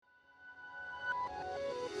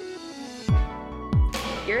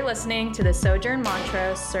You're listening to the Sojourn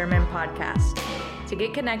Montrose Sermon Podcast. To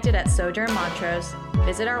get connected at Sojourn Montrose,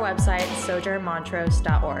 visit our website,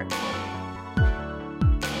 sojournmontrose.org.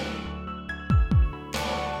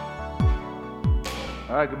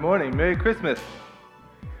 All right, good morning. Merry Christmas.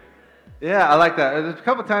 Yeah, I like that. There's a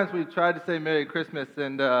couple times we tried to say Merry Christmas,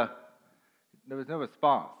 and there was no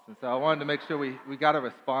response. And so I wanted to make sure we got a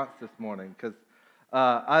response this morning, because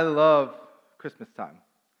I love Christmas time.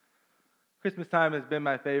 Christmas time has been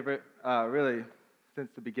my favorite, really, since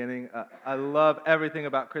the beginning. I love everything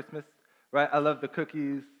about Christmas, right? I love the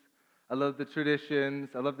cookies. I love the traditions.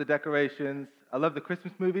 I love the decorations. I love the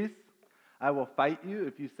Christmas movies. I will fight you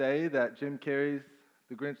if you say that Jim Carrey's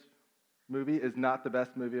The Grinch movie is not the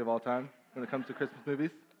best movie of all time when it comes to Christmas movies.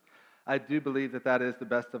 I do believe that that is the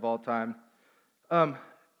best of all time.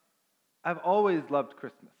 I've always loved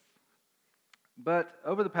Christmas. But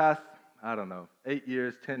over the past, 8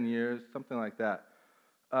 years, 10 years, something like that,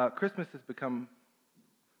 Christmas has become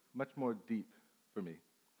much more deep for me.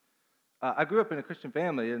 I grew up in a Christian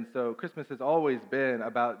family, and so Christmas has always been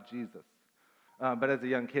about Jesus. But as a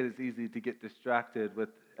young kid, it's easy to get distracted with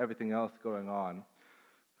everything else going on.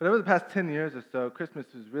 But over the past 10 years or so, Christmas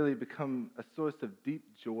has really become a source of deep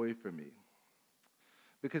joy for me.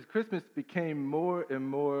 Because Christmas became more and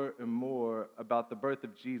more and more about the birth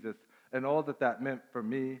of Jesus and all that that meant for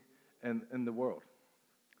me and in the world.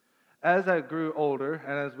 As I grew older,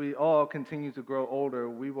 and as we all continue to grow older,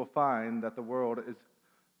 we will find that the world is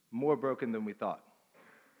more broken than we thought.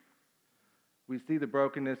 We see the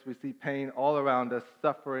brokenness, we see pain all around us,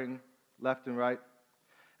 suffering left and right.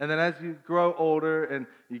 And then as you grow older and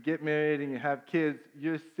you get married and you have kids,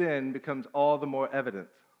 your sin becomes all the more evident.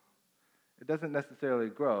 It doesn't necessarily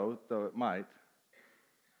grow, though it might.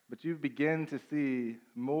 But you begin to see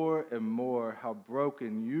more and more how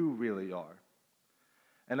broken you really are.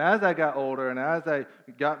 And as I got older and as I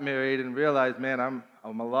got married and realized, man,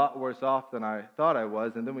 I'm a lot worse off than I thought I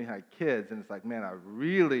was, and then we had kids, and it's like, man, I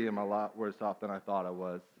really am a lot worse off than I thought I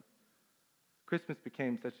was. Christmas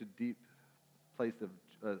became such a deep place of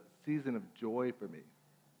a season of joy for me.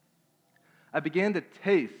 I began to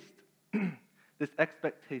taste this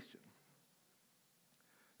expectation.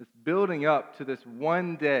 This building up to this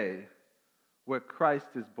one day where Christ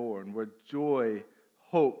is born, where joy,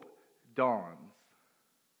 hope dawns,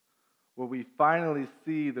 where we finally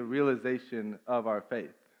see the realization of our faith.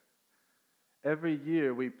 Every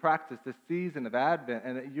year we practice the season of Advent,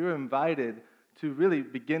 and you're invited to really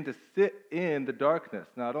begin to sit in the darkness.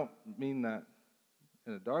 Now, I don't mean that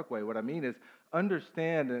in a dark way. What I mean is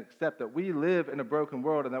understand and accept that we live in a broken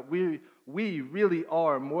world and that we really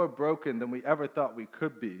are more broken than we ever thought we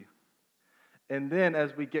could be. And then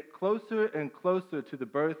as we get closer and closer to the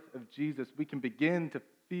birth of Jesus, we can begin to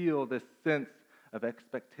feel this sense of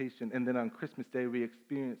expectation. And then on Christmas Day, we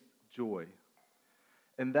experience joy.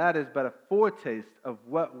 And that is but a foretaste of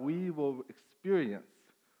what we will experience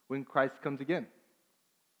when Christ comes again.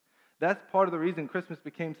 That's part of the reason Christmas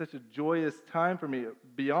became such a joyous time for me,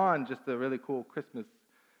 beyond just the really cool Christmas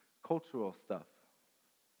cultural stuff.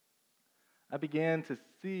 I began to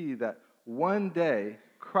see that one day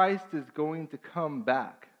Christ is going to come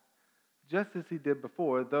back, just as he did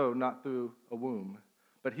before, though not through a womb.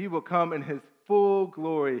 But he will come in his full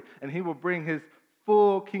glory, and he will bring his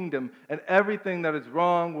full kingdom, and everything that is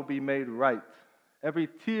wrong will be made right. Every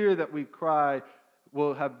tear that we cry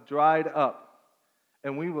will have dried up,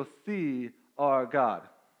 and we will see our God.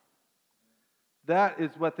 That is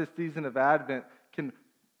what this season of Advent can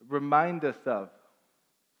remind us of.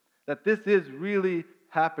 That this is really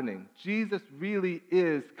happening. Jesus really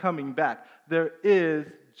is coming back. There is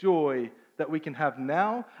joy that we can have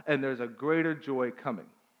now, and there's a greater joy coming.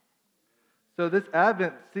 So this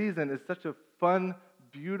Advent season is such a fun,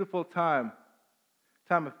 beautiful time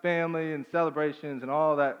of family and celebrations and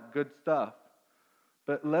all that good stuff.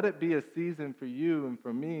 But let it be a season for you and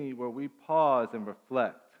for me where we pause and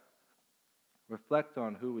reflect. Reflect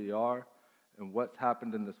on who we are and what's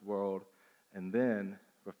happened in this world, and then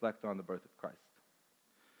reflect on the birth of Christ.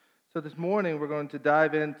 So this morning we're going to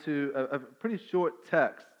dive into a pretty short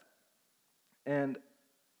text. And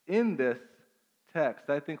in this text,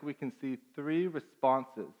 I think we can see three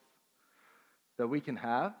responses that we can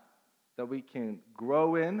have, that we can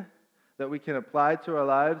grow in, that we can apply to our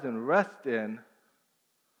lives and rest in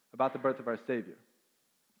about the birth of our Savior.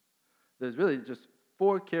 There's really just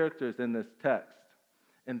four characters in this text,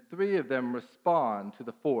 and three of them respond to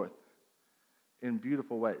the fourth in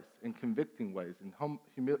beautiful ways, in convicting ways, in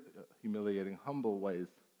humiliating, humble ways.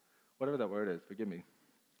 Whatever that word is, forgive me.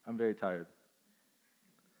 I'm very tired.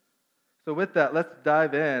 So with that, let's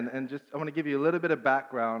dive in, and I want to give you a little bit of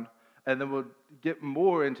background and then we'll get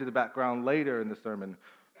more into the background later in the sermon.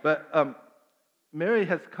 But Mary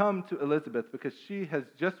has come to Elizabeth because she has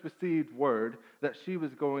just received word that she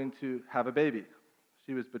was going to have a baby.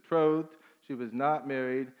 She was betrothed, she was not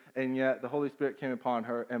married, and yet the Holy Spirit came upon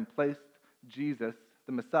her and placed Jesus,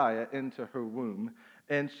 the Messiah, into her womb.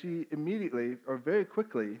 And she immediately, or very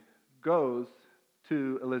quickly, goes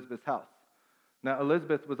to Elizabeth's house. Now,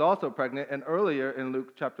 Elizabeth was also pregnant, and earlier in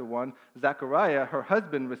Luke chapter 1, Zechariah, her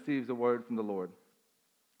husband, receives a word from the Lord.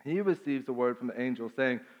 He receives a word from the angel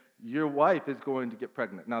saying, your wife is going to get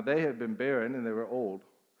pregnant. Now, they had been barren and they were old,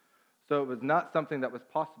 so it was not something that was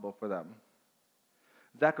possible for them.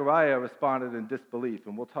 Zechariah responded in disbelief,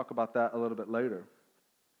 and we'll talk about that a little bit later.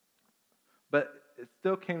 But it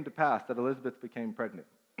still came to pass that Elizabeth became pregnant.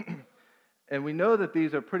 And we know that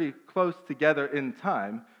these are pretty close together in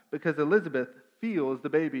time because Elizabeth feels the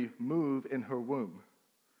baby move in her womb.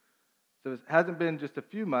 So it hasn't been just a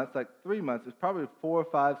few months, like 3 months. It's probably 4,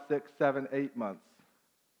 5, 6, 7, 8 months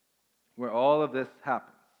where all of this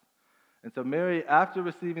happens. And so Mary, after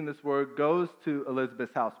receiving this word, goes to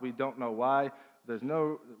Elizabeth's house. We don't know why.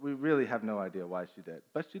 We really have no idea why she did,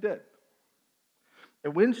 but she did.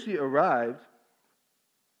 And when she arrived,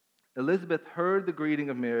 Elizabeth heard the greeting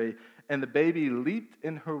of Mary, and the baby leaped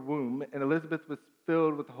in her womb, and Elizabeth was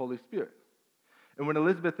filled with the Holy Spirit. And when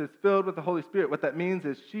Elizabeth is filled with the Holy Spirit, what that means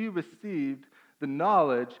is she received the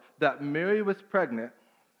knowledge that Mary was pregnant.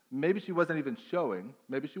 Maybe she wasn't even showing,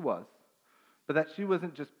 maybe she was, but that she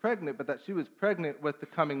wasn't just pregnant, but that she was pregnant with the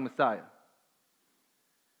coming Messiah.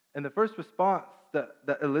 And the first response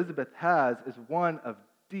that Elizabeth has is one of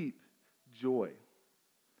deep joy.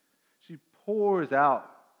 She pours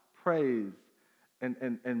out praise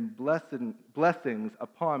and blessings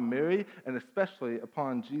upon Mary and especially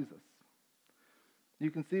upon Jesus.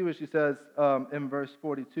 You can see where she says in verse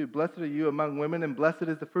 42, blessed are you among women and blessed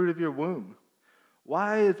is the fruit of your womb.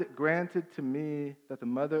 Why is it granted to me that the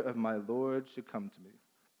mother of my Lord should come to me?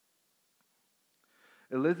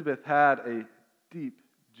 Elizabeth had a deep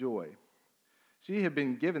joy. She had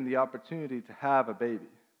been given the opportunity to have a baby.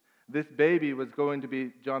 This baby was going to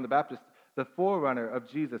be John the Baptist, the forerunner of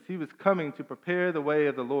Jesus. He was coming to prepare the way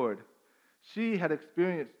of the Lord. She had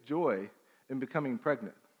experienced joy in becoming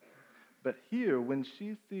pregnant. But here, when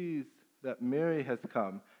she sees that Mary has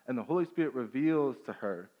come and the Holy Spirit reveals to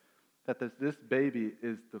her that this baby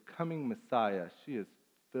is the coming Messiah, she is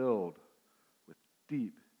filled with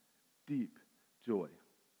deep, deep joy.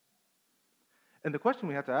 And the question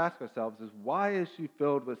we have to ask ourselves is, why is she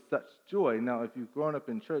filled with such joy? Now, if you've grown up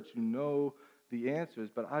in church, you know the answers,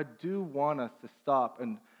 but I do want us to stop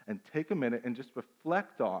and take a minute and just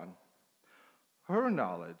reflect on her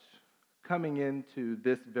knowledge coming into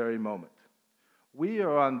this very moment. We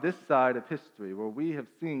are on this side of history where we have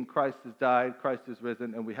seen Christ has died, Christ has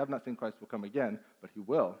risen, and we have not seen Christ will come again, but he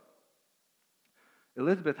will.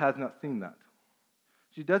 Elizabeth has not seen that.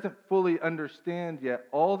 She doesn't fully understand yet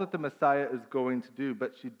all that the Messiah is going to do,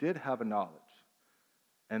 but she did have a knowledge.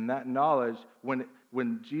 And that knowledge,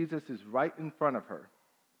 when Jesus is right in front of her,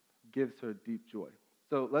 gives her deep joy.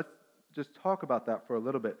 So let's just talk about that for a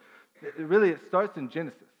little bit. It starts in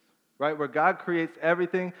Genesis, right, where God creates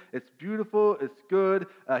everything. It's beautiful, it's good.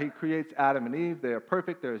 He creates Adam and Eve. They are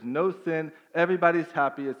perfect. There is no sin. Everybody's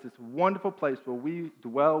happy. It's this wonderful place where we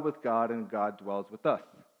dwell with God and God dwells with us.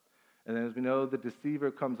 And then as we know, the deceiver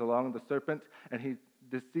comes along, the serpent, and he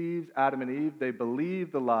deceives Adam and Eve. They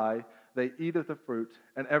believe the lie. They eat of the fruit,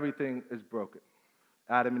 and everything is broken.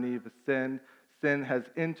 Adam and Eve have sinned. Sin has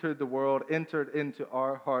entered the world, entered into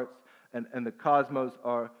our hearts, and the cosmos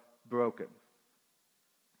are broken.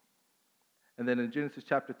 And then in Genesis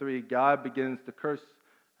chapter 3, God begins to curse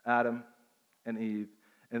Adam and Eve,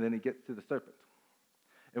 and then he gets to the serpent.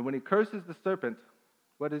 And when he curses the serpent,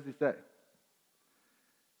 what does he say?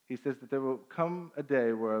 He says that there will come a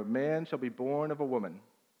day where a man shall be born of a woman,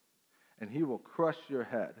 and he will crush your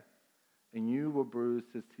head, and you will bruise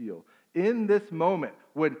his heel. In this moment,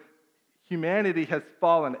 when humanity has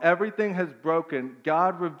fallen, everything has broken,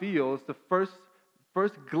 God reveals the first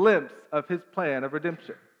glimpse of his plan of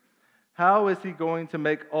redemption. How is he going to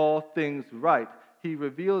make all things right? He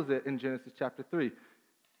reveals it in Genesis chapter 3.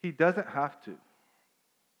 He doesn't have to.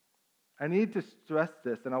 I need to stress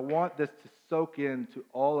this, and I want this to soak into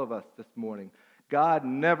all of us this morning. God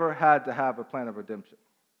never had to have a plan of redemption.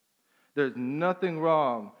 There's nothing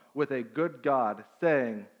wrong with a good God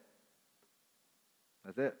saying,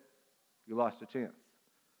 that's it, you lost your chance.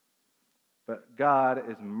 But God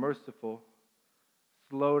is merciful,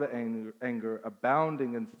 slow to anger,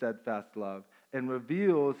 abounding in steadfast love, and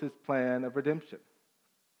reveals his plan of redemption.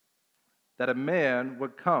 That a man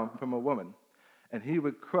would come from a woman. and he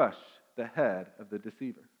would crush the head of the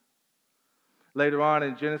deceiver. Later on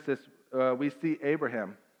in Genesis, we see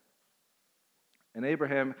Abraham. And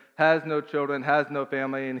Abraham has no children, has no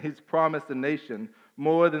family, and he's promised a nation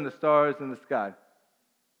more than the stars in the sky.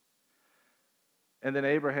 And then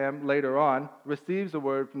Abraham, later on, receives a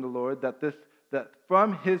word from the Lord that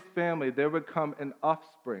from his family there would come an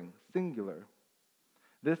offspring, singular.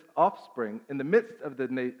 This offspring, in the midst of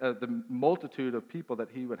the multitude of people that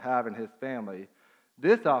he would have in his family,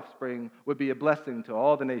 this offspring would be a blessing to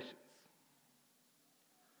all the nations.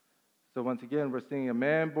 So once again, we're seeing a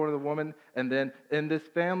man born of a woman, and then in this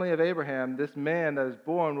family of Abraham, this man that is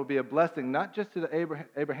born will be a blessing, not just to the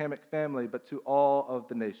Abrahamic family, but to all of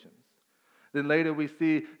the nations. Then later we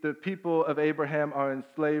see the people of Abraham are in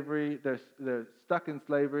slavery. They're stuck in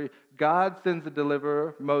slavery. God sends a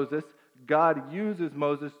deliverer, Moses. God uses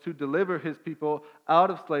Moses to deliver his people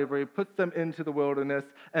out of slavery, puts them into the wilderness,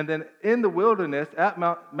 and then in the wilderness at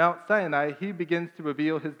Mount Sinai, he begins to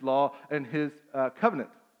reveal his law and his covenant.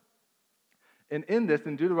 And in this,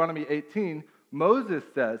 in Deuteronomy 18, Moses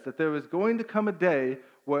says that there was going to come a day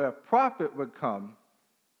where a prophet would come,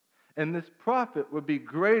 and this prophet would be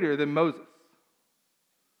greater than Moses.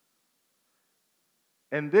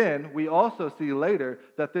 And then we also see later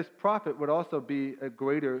that this prophet would also be a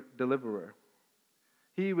greater deliverer.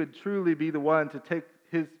 He would truly be the one to take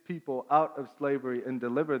his people out of slavery and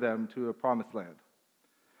deliver them to a promised land.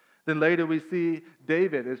 Then later we see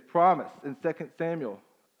David is promised in 2 Samuel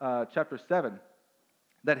chapter 7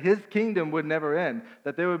 that his kingdom would never end,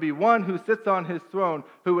 that there would be one who sits on his throne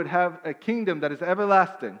who would have a kingdom that is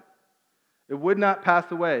everlasting. It would not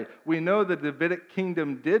pass away. We know the Davidic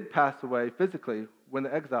kingdom did pass away physically when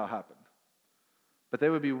the exile happened. But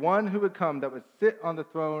there would be one who would come that would sit on the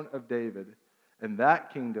throne of David, and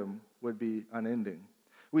that kingdom would be unending.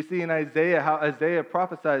 We see in Isaiah how Isaiah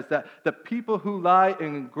prophesies that the people who lie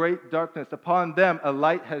in great darkness, upon them a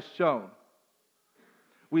light has shone.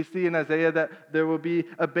 We see in Isaiah that there will be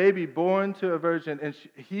a baby born to a virgin, and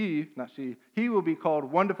he will be called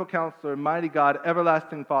Wonderful Counselor, Mighty God,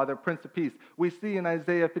 Everlasting Father, Prince of Peace. We see in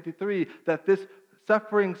Isaiah 53 that this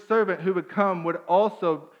suffering servant who would come would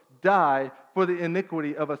also die for the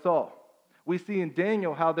iniquity of us all. We see in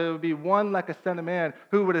Daniel how there would be one like a son of man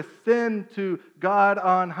who would ascend to God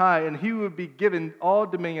on high, and he would be given all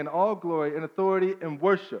dominion, all glory, and authority and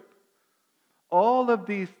worship. All of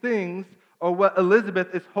these things are what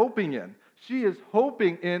Elizabeth is hoping in. She is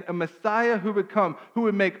hoping in a Messiah who would come, who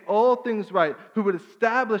would make all things right, who would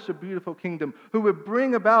establish a beautiful kingdom, who would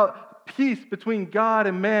bring about peace between God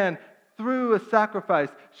and man through a sacrifice.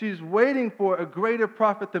 She's waiting for a greater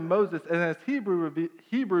prophet than Moses, and as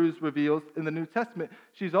Hebrews reveals in the New Testament,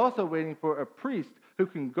 she's also waiting for a priest who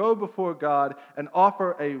can go before God and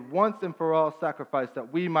offer a once and for all sacrifice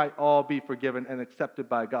that we might all be forgiven and accepted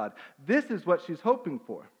by God. This is what she's hoping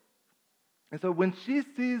for. And so when she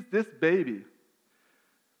sees this baby,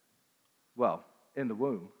 in the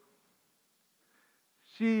womb,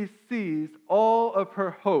 she sees all of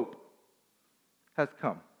her hope has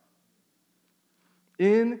come.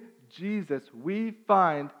 In Jesus, we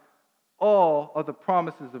find all of the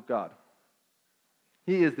promises of God.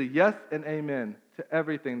 He is the yes and amen to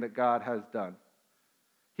everything that God has done.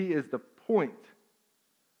 He is the point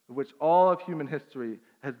at which all of human history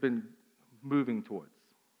has been moving towards.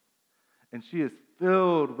 And she is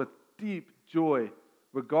filled with deep joy,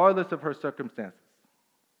 regardless of her circumstances.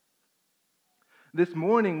 This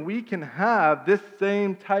morning, we can have this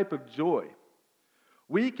same type of joy.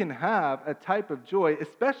 We can have a type of joy,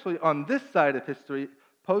 especially on this side of history,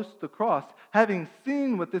 post the cross, having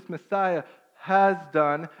seen what this Messiah has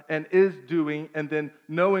done and is doing, and then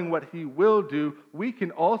knowing what he will do. We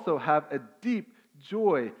can also have a deep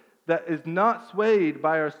joy that is not swayed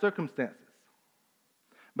by our circumstances.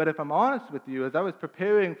 But if I'm honest with you, as I was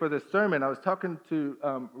preparing for this sermon, I was talking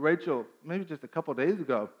to Rachel maybe just a couple days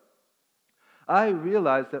ago. I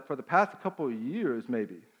realized that for the past couple of years,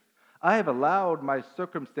 maybe, I have allowed my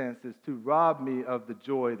circumstances to rob me of the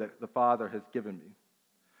joy that the Father has given me.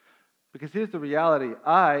 Because here's the reality.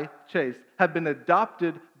 I, Chase, have been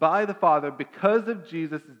adopted by the Father because of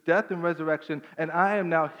Jesus' death and resurrection, and I am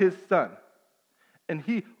now his son. And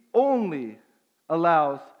he only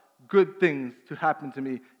allows good things to happen to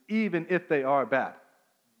me, even if they are bad.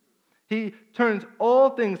 He turns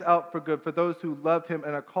all things out for good for those who love him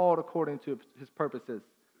and are called according to his purposes.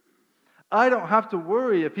 I don't have to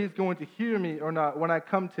worry if he's going to hear me or not when I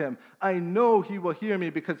come to him. I know he will hear me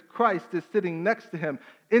because Christ is sitting next to him,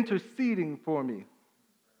 interceding for me.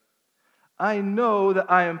 I know that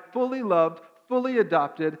I am fully loved, fully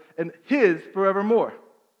adopted, and his forevermore.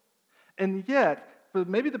 And yet, for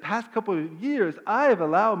maybe the past couple of years, I have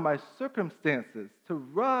allowed my circumstances to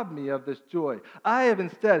rob me of this joy. I have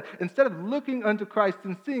instead of looking unto Christ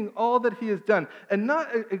and seeing all that he has done and not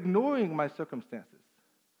ignoring my circumstances.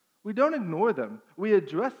 We don't ignore them. We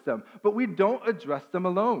address them, but we don't address them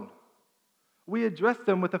alone. We address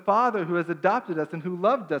them with a Father who has adopted us and who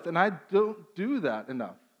loved us, and I don't do that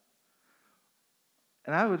enough.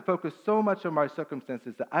 And I would focus so much on my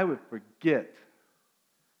circumstances that I would forget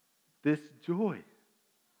this joy.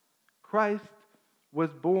 Christ was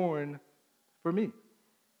born for me.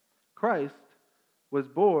 Christ was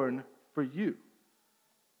born for you,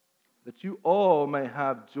 that you all may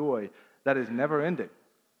have joy that is never ending,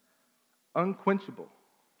 unquenchable.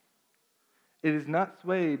 It is not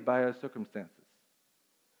swayed by our circumstances.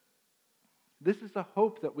 This is the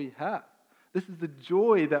hope that we have. This is the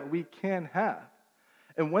joy that we can have.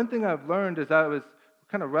 And one thing I've learned as I was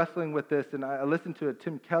kind of wrestling with this, and I listened to a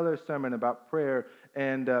Tim Keller sermon about prayer,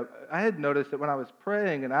 and I had noticed that when I was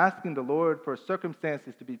praying and asking the Lord for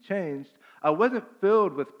circumstances to be changed, I wasn't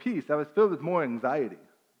filled with peace. I was filled with more anxiety.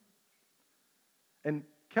 And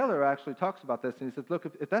Keller actually talks about this, and he says, look,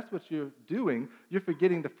 if that's what you're doing, you're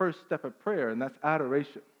forgetting the first step of prayer, and that's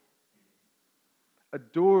adoration.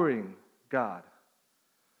 Adoring God.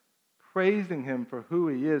 Praising him for who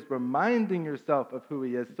he is, reminding yourself of who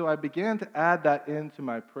he is. So I began to add that into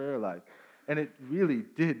my prayer life, and it really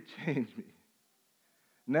did change me.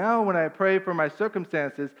 Now when I pray for my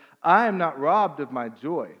circumstances, I am not robbed of my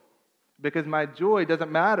joy, because my joy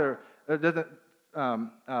doesn't matter, it doesn't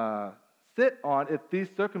sit on if these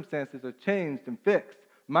circumstances are changed and fixed.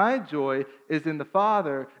 My joy is in the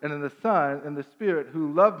Father and in the Son and the Spirit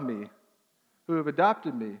who love me, who have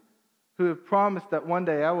adopted me, who have promised that one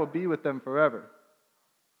day I will be with them forever.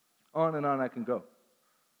 On and on I can go.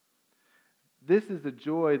 This is the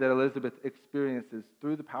joy that Elizabeth experiences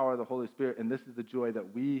through the power of the Holy Spirit, and this is the joy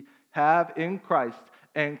that we have in Christ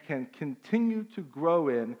and can continue to grow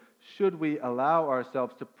in should we allow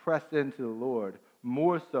ourselves to press into the Lord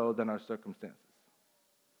more so than our circumstances.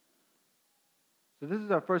 So this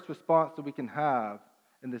is our first response that we can have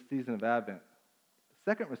in this season of Advent.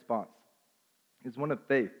 The second response is one of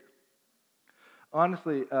faith.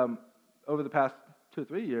 Honestly, over the past 2 or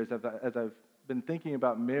 3 years, as I've been thinking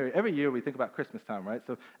about Mary, every year we think about Christmas time, right?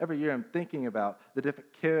 So every year I'm thinking about the different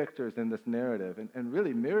characters in this narrative. And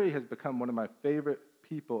really, Mary has become one of my favorite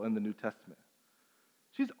people in the New Testament.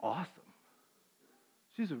 She's awesome.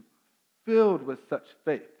 She's filled with such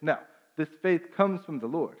faith. Now, this faith comes from the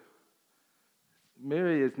Lord.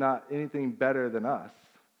 Mary is not anything better than us.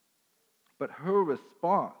 But her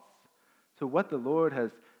response to what the Lord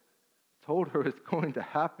has told her is going to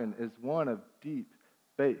happen is one of deep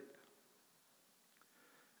faith.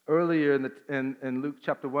 Earlier in Luke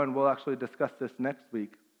chapter 1, we'll actually discuss this next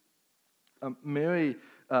week. Mary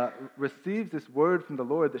receives this word from the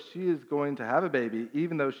Lord that she is going to have a baby,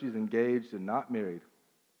 even though she's engaged and not married.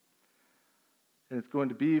 And it's going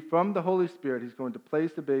to be from the Holy Spirit. He's going to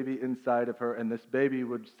place a baby inside of her, and this baby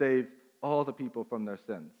would save all the people from their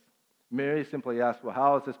sins. Mary simply asks, well,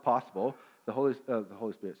 how is this possible? The Holy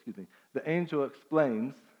Spirit, the angel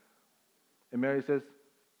explains, and Mary says,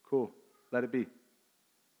 cool, let it be.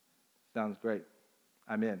 Sounds great.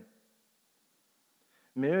 I'm in.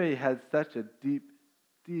 Mary had such a deep,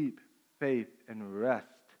 deep faith and rest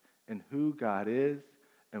in who God is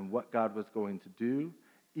and what God was going to do,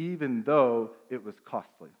 even though it was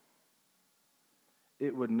costly.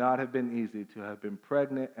 It would not have been easy to have been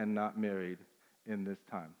pregnant and not married in this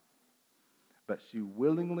time. But she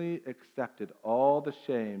willingly accepted all the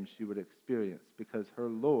shame she would experience because her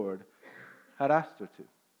Lord had asked her to.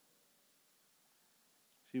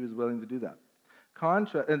 She was willing to do that.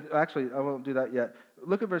 And actually, I won't do that yet.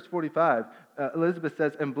 Look at verse 45. Elizabeth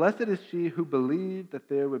says, and blessed is she who believed that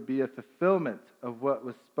there would be a fulfillment of what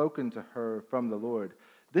was spoken to her from the Lord.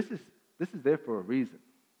 This is there for a reason.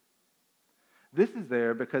 This is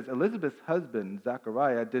there because Elizabeth's husband,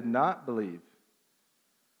 Zechariah, did not believe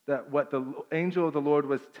that what the angel of the Lord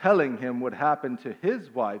was telling him would happen to his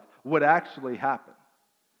wife would actually happen.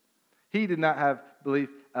 He did not have belief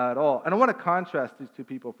at all. And I want to contrast these two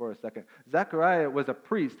people for a second. Zechariah was a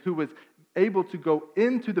priest who was able to go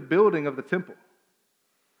into the building of the temple.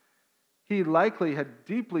 He likely had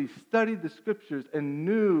deeply studied the scriptures and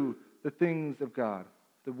knew the things of God,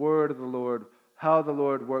 the word of the Lord, how the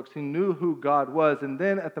Lord works. He knew who God was. And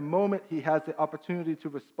then at the moment he has the opportunity to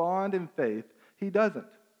respond in faith, he doesn't.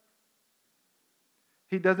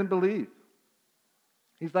 He doesn't believe.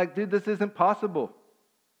 He's like, dude, this isn't possible.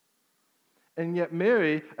 And yet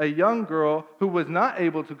Mary, a young girl who was not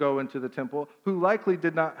able to go into the temple, who likely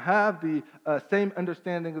did not have the same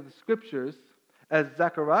understanding of the scriptures, as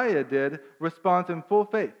Zechariah did, responds in full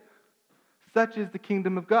faith. Such is the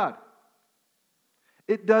kingdom of God.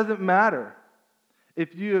 It doesn't matter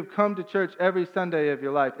if you have come to church every Sunday of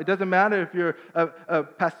your life. It doesn't matter if you're a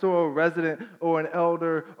pastoral resident or an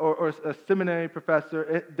elder or a seminary professor.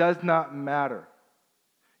 It does not matter.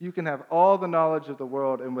 You can have all the knowledge of the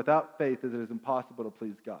world, and without faith it is impossible to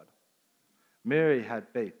please God. Mary had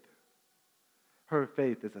faith. Her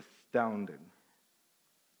faith is astounding.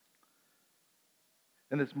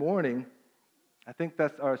 And this morning, I think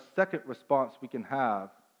that's our second response we can have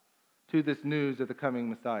to this news of the coming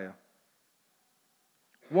Messiah.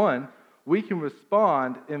 One, we can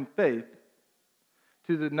respond in faith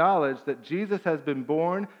to the knowledge that Jesus has been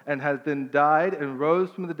born and has then died and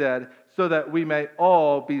rose from the dead so that we may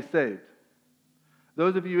all be saved.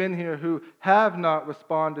 Those of you in here who have not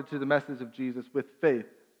responded to the message of Jesus with faith,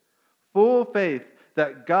 full faith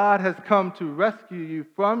that God has come to rescue you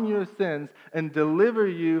from your sins and deliver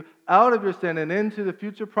you out of your sin and into the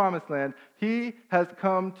future promised land, He has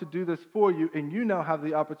come to do this for you, and you now have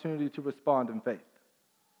the opportunity to respond in faith.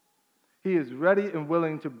 He is ready and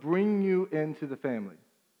willing to bring you into the family.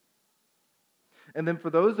 And then for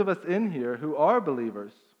those of us in here who are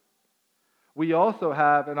believers, we also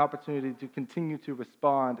have an opportunity to continue to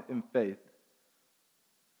respond in faith.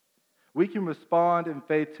 We can respond in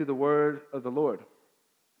faith to the word of the Lord.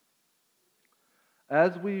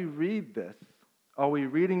 As we read this, are we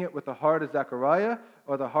reading it with the heart of Zechariah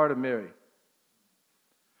or the heart of Mary?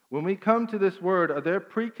 When we come to this word, are there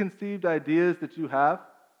preconceived ideas that you have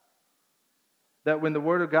that when the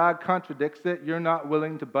word of God contradicts it, you're not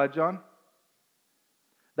willing to budge on?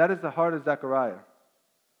 That is the heart of Zechariah.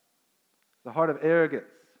 The heart of arrogance,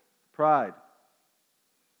 pride.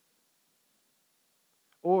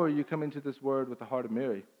 Or you come into this word with the heart of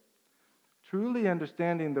Mary, truly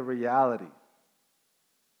understanding the reality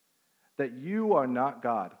that you are not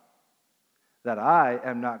God, that I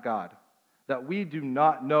am not God, that we do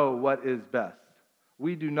not know what is best.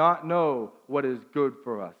 We do not know what is good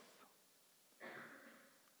for us.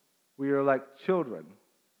 We are like children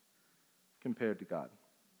compared to God.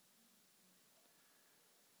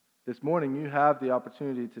 This morning, you have the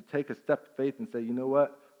opportunity to take a step of faith and say, you know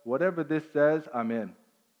what? Whatever this says, I'm in.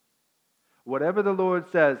 Whatever the Lord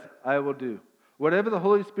says, I will do. Whatever the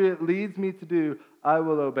Holy Spirit leads me to do, I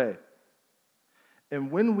will obey. And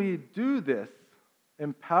when we do this,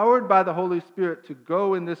 empowered by the Holy Spirit to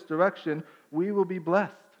go in this direction, we will be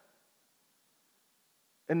blessed.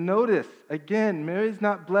 And notice, again, Mary's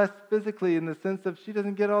not blessed physically in the sense of she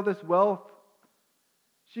doesn't get all this wealth.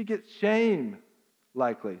 She gets shame,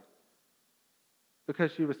 likely,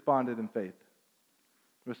 because she responded in faith.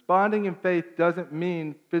 Responding in faith doesn't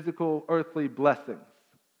mean physical, earthly blessings.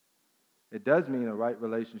 It does mean a right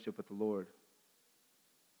relationship with the Lord.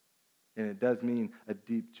 And it does mean a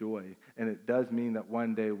deep joy. And it does mean that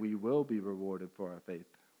one day we will be rewarded for our faith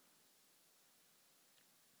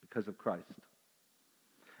because of Christ.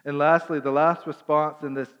 And lastly, the last response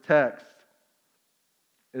in this text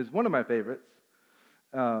is one of my favorites,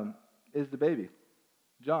 is the baby,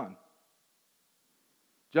 John.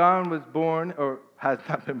 John was born, or has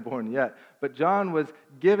not been born yet, but John was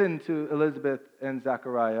given to Elizabeth and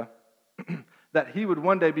Zechariah that he would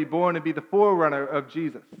one day be born and be the forerunner of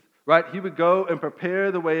Jesus, right? He would go and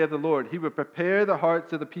prepare the way of the Lord. He would prepare the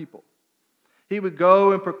hearts of the people. He would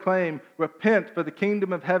go and proclaim, repent, for the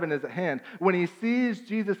kingdom of heaven is at hand. When he sees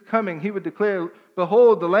Jesus coming, he would declare,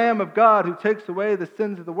 behold, the Lamb of God who takes away the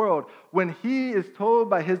sins of the world. When he is told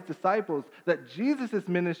by his disciples that Jesus'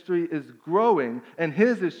 ministry is growing and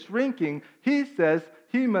his is shrinking, he says,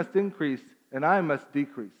 he must increase and I must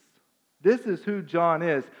decrease. This is who John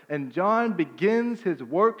is. And John begins his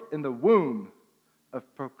work in the womb of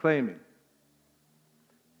proclaiming.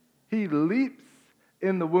 He leaps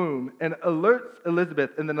in the womb and alerts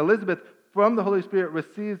Elizabeth, and then Elizabeth, from the Holy Spirit,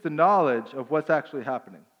 receives the knowledge of what's actually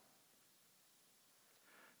happening.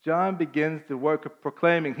 John begins the work of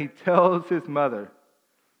proclaiming. He tells his mother,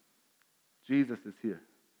 Jesus is here.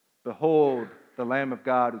 Behold, the Lamb of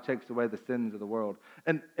God who takes away the sins of the world.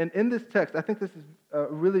 And in this text, I think this is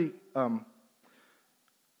really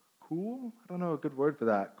cool. I don't know a good word for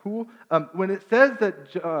that. Cool. When it says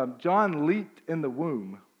that John leaped in the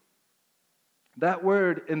womb, that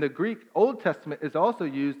word in the Greek Old Testament is also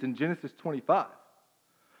used in Genesis 25.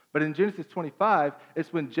 But in Genesis 25,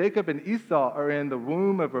 it's when Jacob and Esau are in the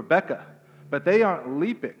womb of Rebekah. But they aren't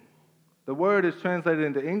leaping. The word is translated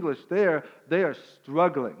into English there. They are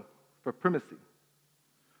struggling for primacy.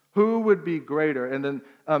 Who would be greater? And then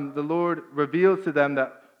the Lord reveals to them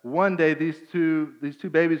that one day these two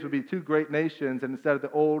babies would be two great nations, and instead of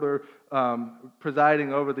the older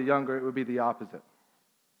presiding over the younger, it would be the opposite.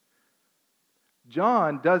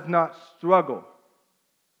 John does not struggle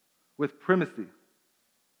with primacy.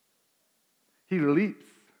 He leaps.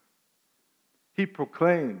 He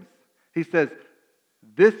proclaims. He says,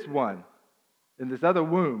 this one in this other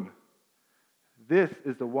womb, this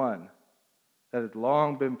is the one that has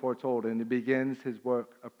long been foretold, and he begins his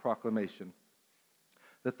work of proclamation.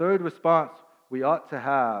 The third response we ought to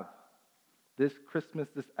have this Christmas,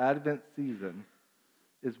 this Advent season,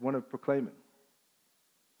 is one of proclaiming.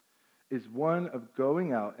 Is one of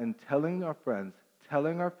going out and telling our friends,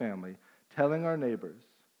 telling our family, telling our neighbors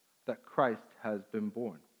that Christ has been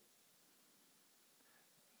born.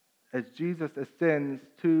 As Jesus ascends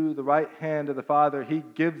to the right hand of the Father, he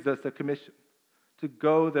gives us a commission to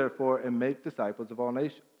go, therefore, and make disciples of all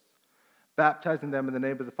nations, baptizing them in the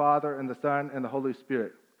name of the Father and the Son and the Holy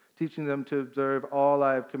Spirit, teaching them to observe all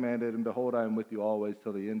I have commanded, and behold, I am with you always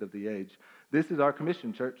till the end of the age. This is our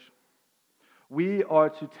commission, church. We are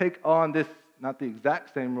to take on this, not the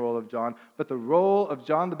exact same role of John, but the role of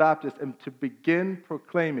John the Baptist, and to begin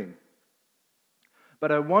proclaiming.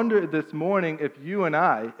 But I wonder this morning if you and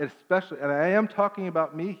I, especially, and I am talking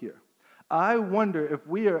about me here, I wonder if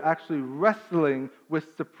we are actually wrestling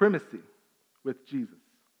with supremacy with Jesus.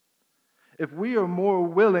 If we are more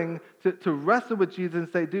willing to wrestle with Jesus and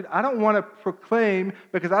say, dude, I don't want to proclaim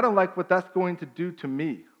because I don't like what that's going to do to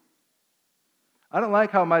me. I don't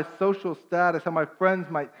like how my social status, how my friends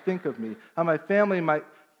might think of me, how my family might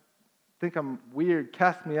think I'm weird,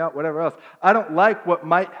 cast me out, whatever else. I don't like what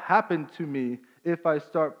might happen to me if I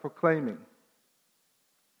start proclaiming.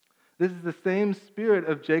 This is the same spirit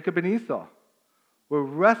of Jacob and Esau. We're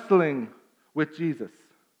wrestling with Jesus.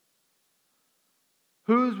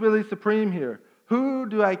 Who's really supreme here? Who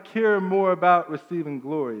do I care more about receiving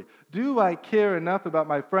glory? Do I care enough about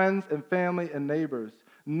my friends and family and neighbors,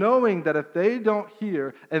 knowing that if they don't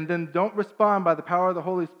hear and then don't respond by the power of the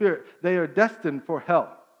Holy Spirit, they are destined for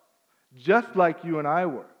hell, just like you and I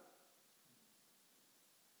were?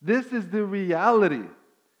 This is the reality.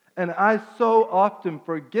 And I so often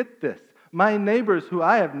forget this. My neighbors who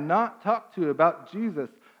I have not talked to about Jesus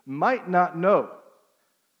might not know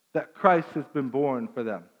that Christ has been born for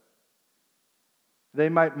them. They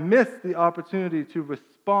might miss the opportunity to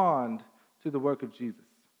respond to the work of Jesus.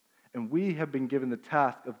 And we have been given the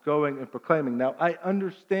task of going and proclaiming. Now, I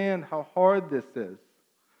understand how hard this is.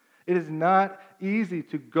 It is not easy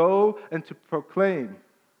to go and to proclaim.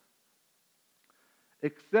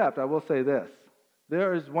 Except, I will say this,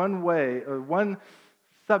 there is one way or one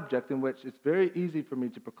subject in which it's very easy for me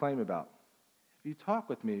to proclaim about. If you talk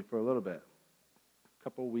with me for a little bit, a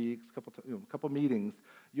couple weeks, couple meetings,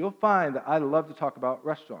 you'll find that I love to talk about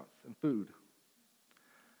restaurants and food.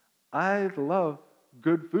 I love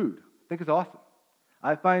good food. I think it's awesome.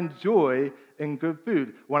 I find joy in good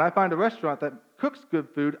food. When I find a restaurant that cooks good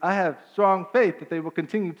food, I have strong faith that they will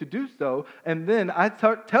continue to do so, and then I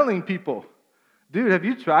start telling people, dude, have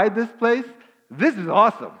you tried this place? This is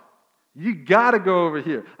awesome. You got to go over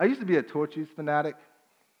here. I used to be a Torchy's fanatic.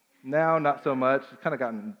 Now, not so much. It's kind of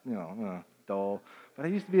gotten, dull. But I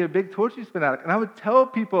used to be a big Torchy's fanatic, and I would tell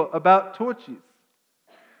people about Torchy's.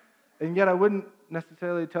 And yet I wouldn't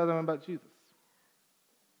necessarily tell them about Jesus.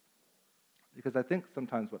 Because I think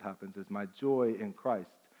sometimes what happens is my joy in Christ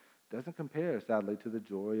doesn't compare, sadly, to the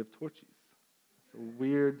joy of Torchy's. It's a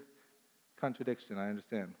weird contradiction, I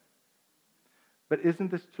understand. But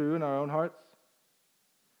isn't this true in our own hearts?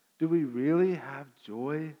 Do we really have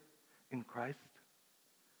joy in Christ?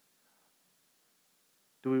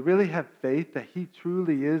 Do we really have faith that he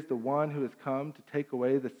truly is the one who has come to take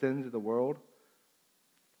away the sins of the world?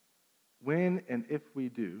 When and if we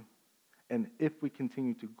do, and if we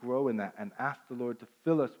continue to grow in that and ask the Lord to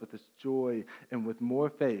fill us with this joy and with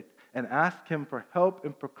more faith, and ask him for help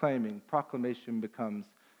in proclaiming, proclamation becomes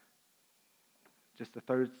just a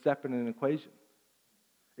third step in an equation.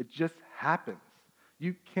 It just happens.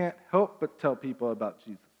 You can't help but tell people about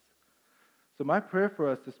Jesus. So my prayer for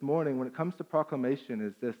us this morning when it comes to proclamation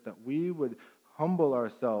is this, that we would humble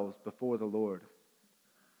ourselves before the Lord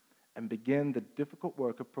and begin the difficult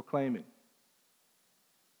work of proclaiming.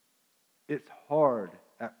 It's hard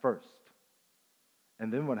at first.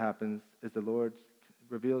 And then what happens is the Lord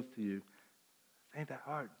reveals to you, it ain't that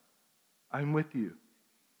hard. I'm with you.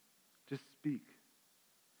 Just speak.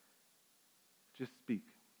 Just speak.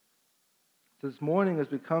 So this morning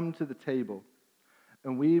as we come to the table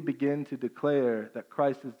and we begin to declare that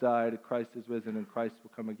Christ has died, Christ is risen, and Christ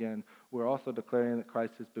will come again, we're also declaring that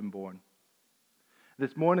Christ has been born.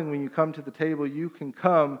 This morning when you come to the table, you can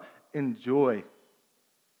come in joy.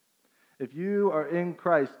 If you are in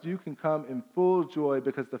Christ, you can come in full joy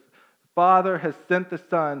because the Father has sent the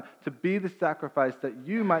Son to be the sacrifice that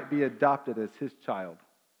you might be adopted as his child.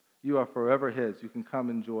 You are forever his. You can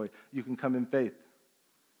come in joy. You can come in faith.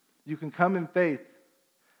 You can come in faith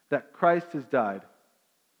that Christ has died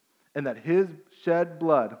and that his shed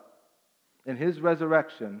blood and his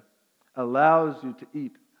resurrection allows you to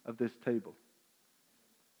eat of this table.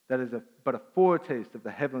 That is but a foretaste of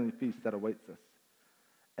the heavenly feast that awaits us.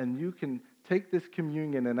 And you can take this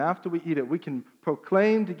communion, and after we eat it, we can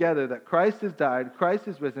proclaim together that Christ has died, Christ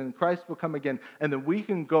is risen, Christ will come again, and then we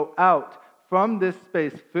can go out from this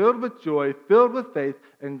space filled with joy, filled with faith,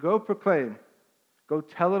 and go proclaim, go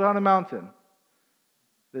tell it on a mountain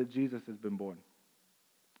that Jesus has been born.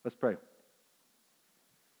 Let's pray.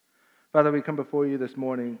 Father, we come before you this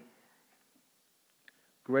morning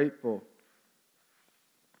grateful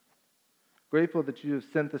that you have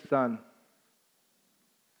sent the Son.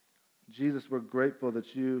 Jesus, we're grateful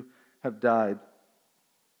that you have died,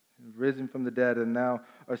 risen from the dead, and now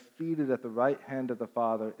are seated at the right hand of the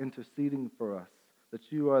Father, interceding for us, that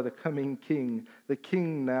you are the coming King, the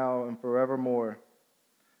King now and forevermore,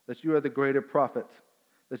 that you are the greater prophet,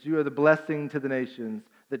 that you are the blessing to the nations,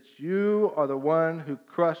 that you are the one who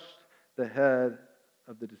crushed the head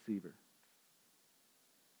of the deceiver.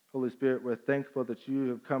 Holy Spirit, we're thankful that you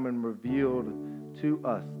have come and revealed to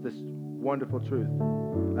us this wonderful truth.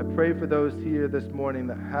 I pray for those here this morning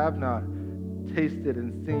that have not tasted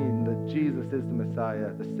and seen that Jesus is the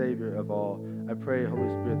Messiah, the Savior of all. I pray, Holy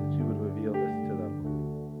Spirit, that you would reveal this to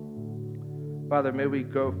them. Father, may we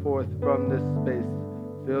go forth from this space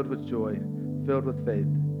filled with joy, filled with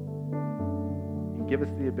faith, and give us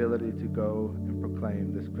the ability to go and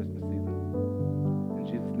proclaim this Christmas season. In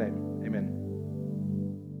Jesus' name, amen.